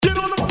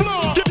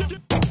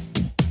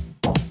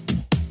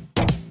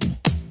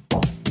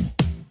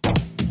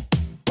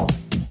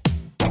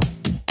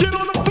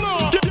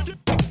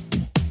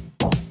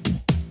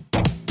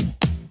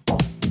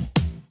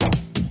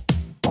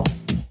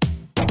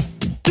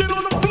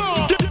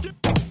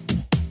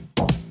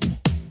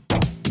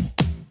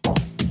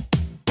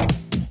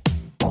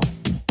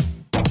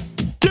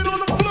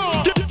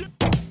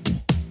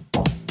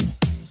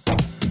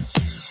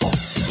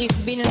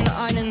Ich bin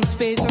eine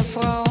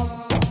Spacerfrau.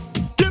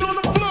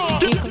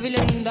 Ich will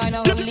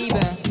deine Liebe.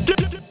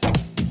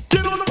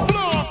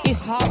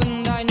 Ich habe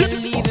deine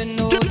Liebe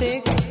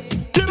nötig.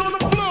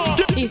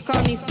 Ich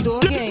kann nicht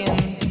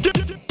durchgehen.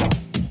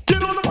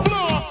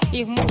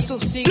 Ich muss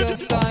doch sicher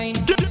sein.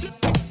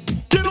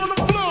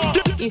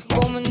 Ich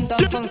komme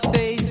dann von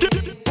Space.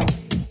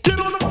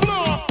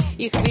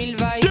 Ich will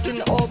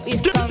wissen, ob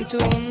ich kann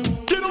tun.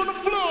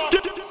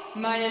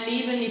 Meine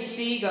Liebe ist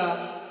Sieger.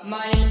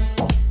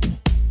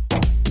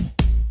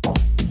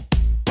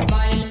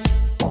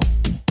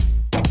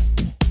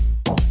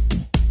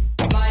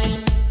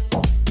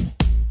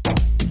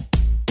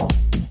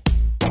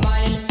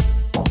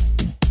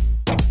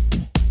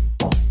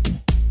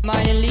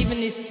 Meine Liebe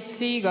ist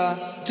Sieger.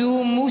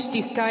 Du musst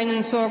dich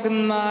keinen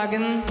Sorgen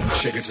machen.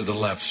 Shake it to the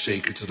left,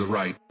 shake it to the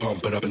right.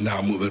 Pump it up and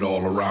now move it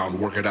all around.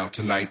 Work it out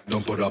tonight,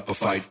 don't put up a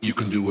fight. You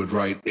can do it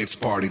right, it's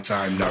party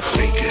time, now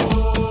shake it.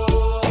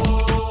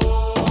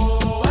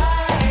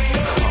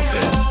 Pump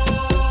it.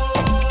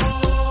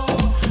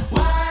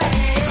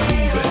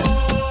 Move it.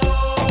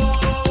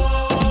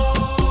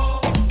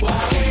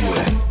 Do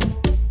it.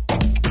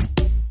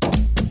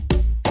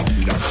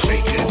 Now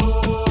shake it.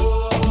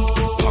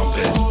 Pump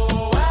it.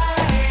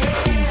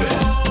 Move it.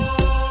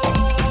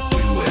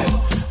 Do it.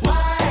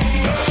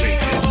 Now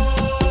shake it.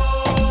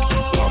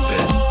 Pump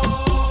it.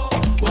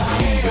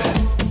 Move it.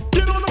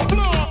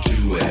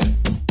 Do it.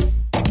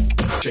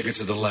 Shake it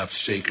to the left,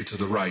 shake it to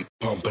the right.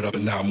 Pump it up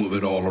and now move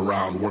it all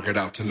around. Work it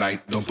out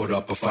tonight, don't put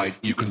up a fight.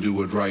 You can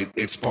do it right,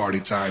 it's party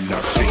time,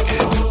 now shake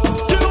it.